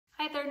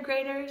third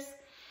graders.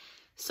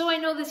 So I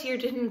know this year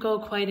didn't go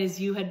quite as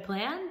you had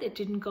planned. It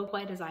didn't go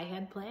quite as I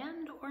had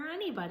planned or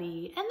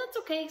anybody. And that's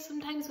okay.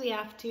 Sometimes we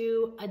have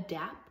to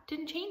adapt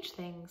and change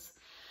things.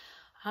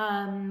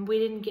 We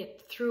didn't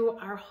get through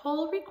our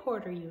whole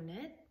recorder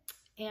unit,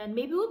 and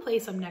maybe we'll play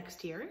some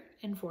next year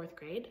in 4th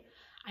grade.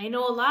 I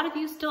know a lot of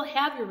you still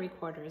have your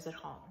recorders at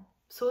home.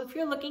 So if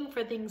you're looking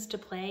for things to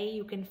play,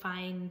 you can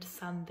find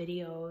some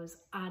videos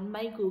on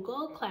my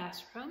Google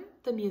Classroom,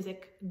 the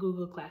music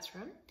Google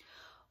Classroom,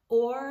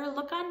 or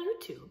look on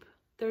YouTube.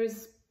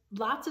 There's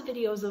lots of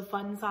videos of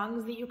fun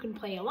songs that you can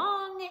play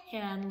along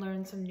and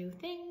learn some new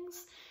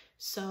things.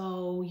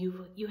 So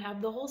you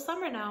have the whole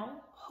summer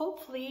now,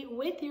 hopefully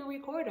with your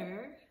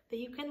recorder, that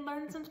you can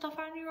learn some stuff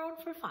on your own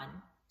for fun.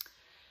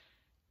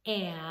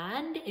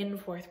 And in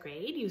 4th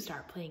grade, you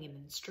start playing an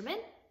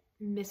instrument.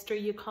 Mr.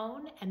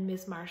 Yacone and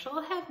Miss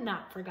Marshall have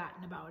not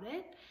forgotten about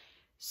it.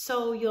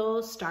 So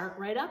you'll start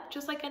right up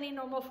just like any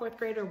normal 4th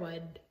grader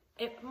would.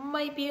 It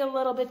might be a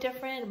little bit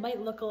different, it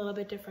might look a little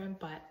bit different,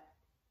 but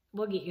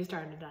we'll get you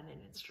started on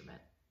an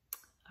instrument.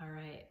 All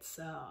right,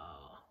 so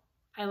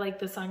I like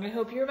this song. I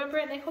hope you remember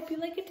it, and I hope you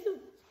like it too.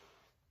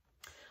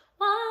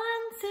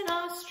 Once an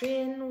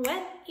Austrian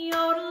went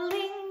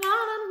yodeling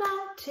on a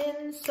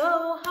mountain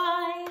so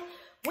high,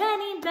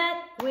 when he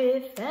met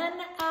with an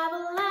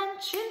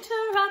avalanche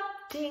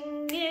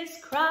interrupting his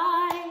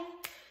cry.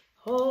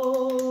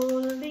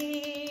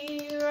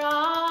 Holy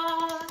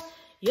Ra,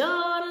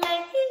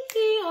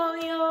 yodelay-hee-hee-oh,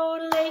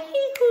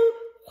 yodelay-hee-hoo,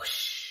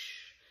 whoosh.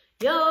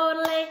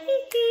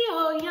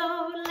 Yodelay-hee-hee-oh,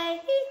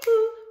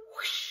 yodelay-hee-hoo,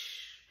 whoosh.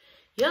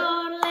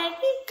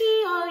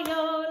 Yodelay-hee-hee-oh,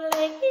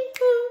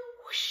 yodelay-hee-hoo,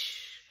 whoosh.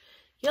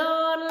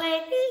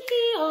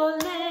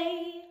 Yodelay-hee-hee-oh-lay.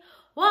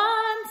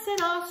 Once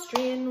an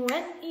Austrian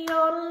went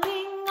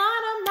yodeling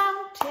on a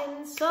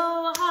mountain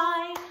so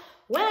high,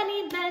 when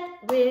he met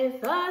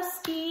with a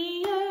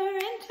skier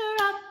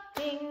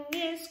interrupting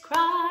his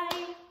cry.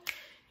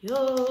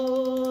 Yodelay-ra,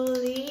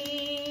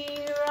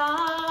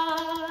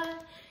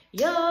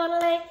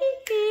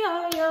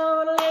 yodelay-hee-hee-oh,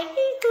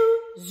 yodelay-hee-hoo,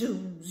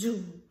 zoom,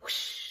 zoom,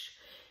 whoosh.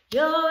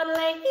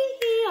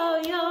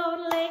 Yodelay-hee-hee-oh,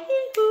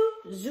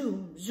 yodelay-hee-hoo,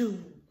 zoom,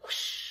 zoom,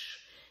 whoosh.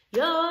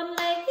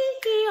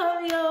 Yodelay-hee-hee-oh,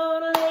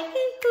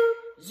 yodelay-hee-hoo,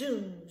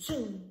 zoom,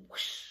 zoom,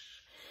 whoosh.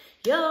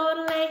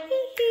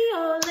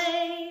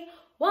 Yodelay-hee-hee-oh-lay.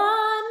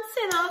 Once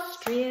an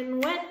Austrian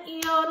went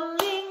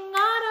yodeling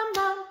on a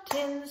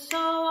mountain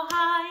so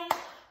high,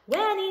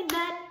 when he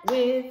met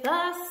with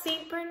a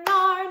Saint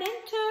Bernard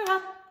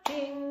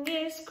interrupting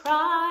his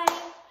cry.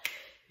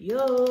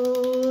 Yodelay-ra,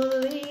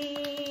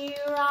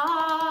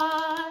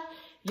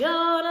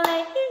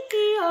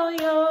 yodelay-hee-hee-oh,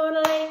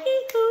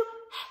 yodelay-hee-hoo,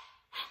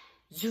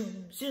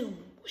 zoom, zoom,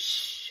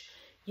 whoosh.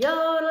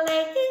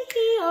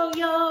 Yodelay-hee-hee-oh,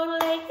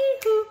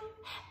 yodelay-hee-hoo,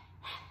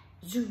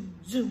 zoom,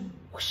 zoom,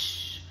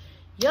 whoosh.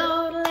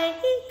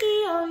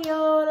 Yodelay-hee-hee-oh,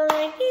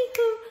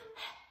 yodelay-hee-hoo,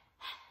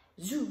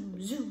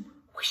 zoom, zoom,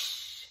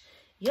 whoosh.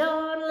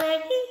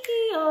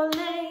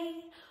 Yodelay-hee-hee-oh-lay.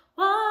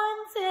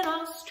 Once an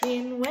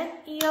Austrian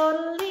went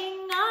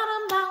yodeling on a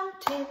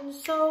mountain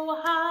so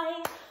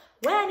high,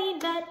 when he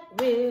met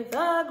with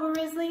a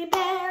grizzly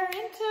bear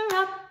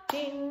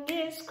interrupting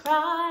his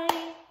cry.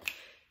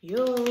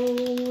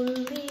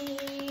 Yodelay-ra,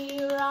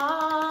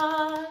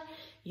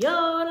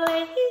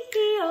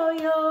 yodelay-hee-hee-oh,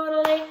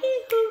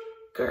 yodelay-hee-hoo,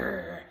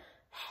 grr.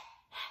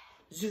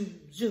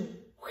 Zoom, zoom,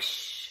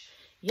 whoosh.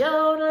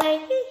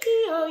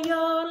 Yodelay-hee-hee-oh,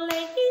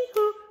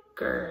 yodelay-hee-hoo,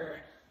 grr.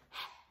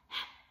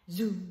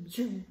 Zoom,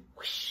 zoom,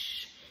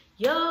 whoosh.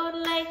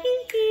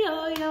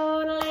 Yodelay-hee-hee-oh,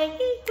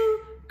 yodelay-hee-hoo,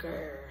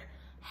 grr.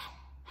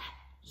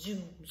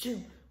 Zoom,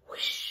 zoom,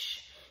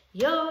 whoosh.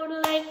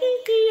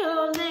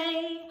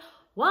 Yodelay-hee-hee-oh-lay.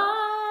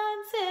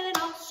 Once an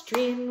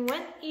Austrian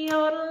went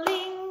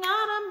yodeling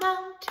on a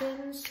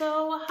mountain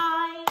so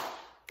high,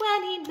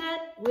 when he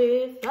met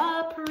with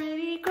a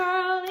pretty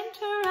girl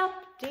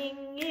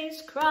interrupting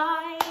his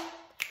cry.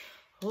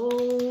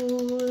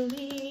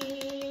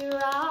 Holy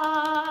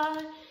Ra,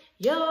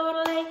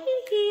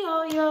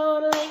 yodelay-hee-hee-oh,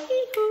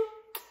 yodelay-hee-hoo,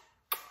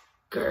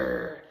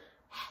 grr.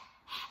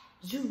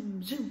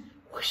 Zoom, zoom,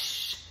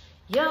 whoosh.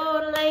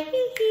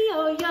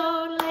 Yodelay-hee-hee-oh,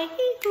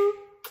 yodelay-hee-hoo,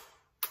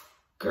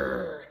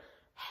 grr.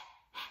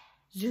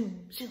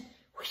 Zoom, zoom,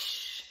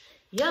 whoosh.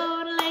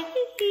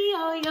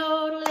 Yodelay-hee-hee-oh,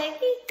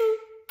 yodelay-hee-hoo,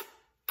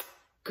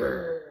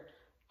 grr.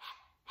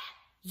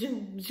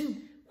 Zoom,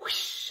 zoom,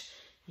 whoosh.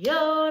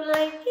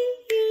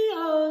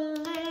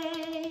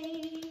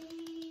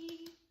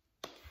 Yodelay-hee-hee-oh-lay.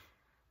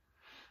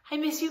 I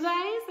miss you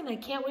guys, and I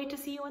can't wait to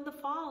see you in the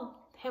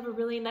fall. Have a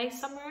really nice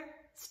summer.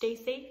 Stay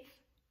safe.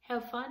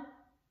 Have fun.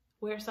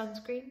 Wear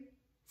sunscreen.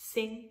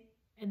 Sing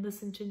and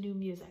listen to new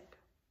music.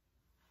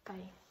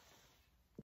 Bye.